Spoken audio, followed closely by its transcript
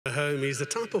Home. He's the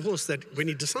type of horse that when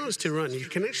he decides to run, you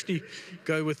can actually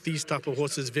go with these type of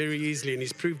horses very easily, and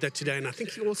he's proved that today. And I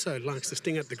think he also likes to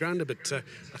sting at the ground a bit.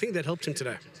 I think that helped him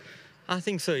today. I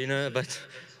think so, but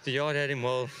the yard had him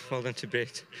well done to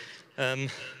Brett. You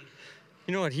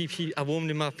know what, I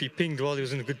warmed him up, he pinged while he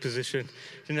was in a good position,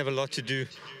 didn't have a lot to do.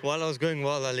 While I was going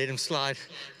well, I let him slide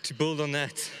to build on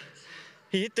that.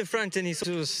 He hit the front and he thought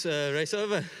it was race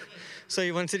over, so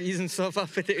he wanted to ease himself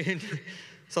up at the end.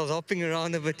 So I was hopping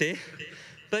around a bit there.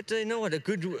 But you know what, a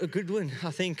good win.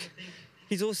 I think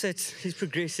he's all set, he's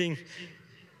progressing.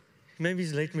 Maybe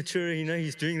he's late maturing,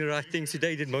 he's doing the right things.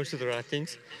 Today he did most of the right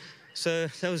things. So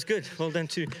that was good. Well done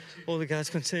to all the guys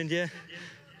concerned here.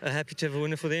 Happy to have a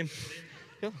winner for them.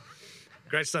 Yeah.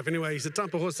 Great stuff. Anyway, he's the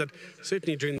type of horse that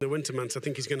certainly during the winter months, I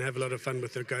think he's going to have a lot of fun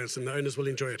with the guys, and the owners will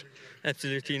enjoy it.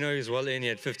 Absolutely. He's well in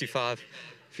at 55.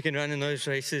 If he can run in those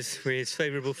races where it's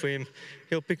favourable for him,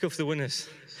 he'll pick off the winners.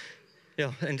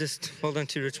 Yeah, and just well done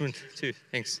to Richmond too.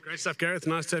 Thanks. Great stuff, Gareth.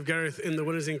 Nice to have Gareth in the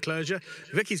winners' enclosure.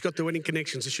 Vicky's got the winning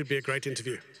connections. This should be a great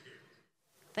interview.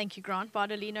 Thank you, Grant.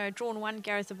 Bardolino, drawn one,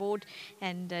 Gareth aboard,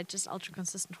 and just ultra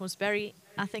consistent horse Barry.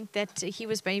 I think that he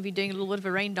was maybe doing a little bit of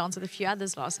a rain dance with a few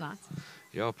others last night.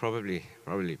 Yeah, probably.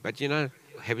 But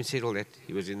having said all that,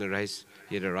 he was in the race.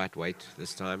 He had the right weight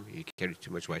this time. He carried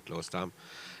too much weight last time.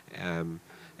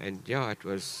 And yeah, it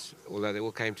was, although they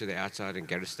all came to the outside and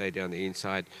Gareth stayed down the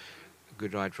inside, a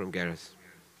good ride from Gareth.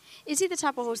 Is he the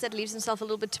type of horse that leaves himself a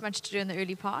little bit too much to do in the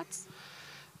early parts?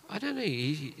 I don't know.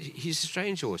 He's a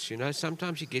strange horse,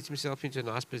 Sometimes he gets himself into a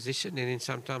nice position and then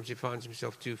sometimes he finds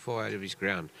himself too far out of his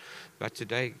ground. But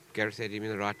today, Gareth had him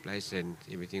in the right place and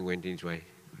everything went his way.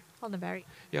 Well done, Barry.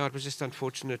 Yeah, it was just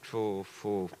unfortunate for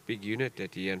Big Unit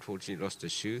that he unfortunately lost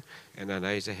his shoe. And I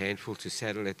know he's a handful to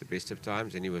saddle at the best of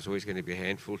times and he was always going to be a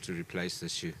handful to replace the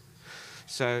shoe.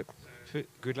 So,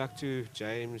 good luck to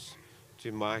James,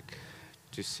 to Mike,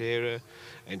 to Sarah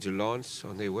and to Lance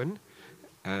on their win.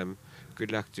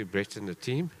 Good luck to Brett and the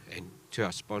team and to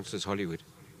our sponsors, Hollywood.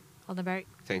 Well done, Barry.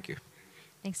 Thank you.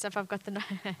 Next up, I've got the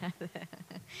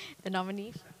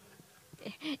nominee.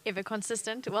 Ever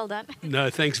consistent. Well done. No,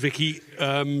 thanks, Vicky.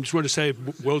 Just want to say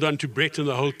well done to Brett and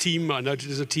the whole team. I know it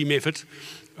is a team effort.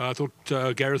 I thought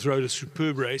Gareth rode a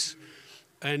superb race.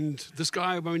 And this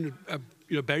guy,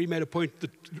 Barry made a point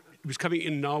that he was coming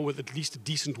in now with at least a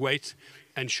decent weight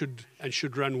and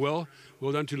should run well.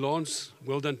 Well done to Lance.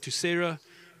 Well done to Sarah.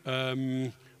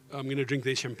 I'm going to drink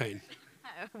their champagne.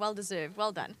 Well deserved.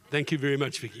 Well done. Thank you very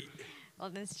much, Vicky. Well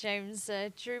done to James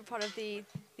Drew, part of the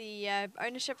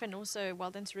ownership, and also well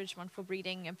done to Richmond for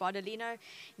breeding Bardolino.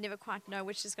 Never quite know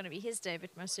which is going to be his day, but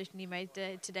most certainly made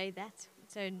today that.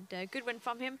 So good win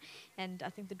from him, and I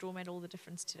think the draw made all the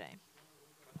difference today.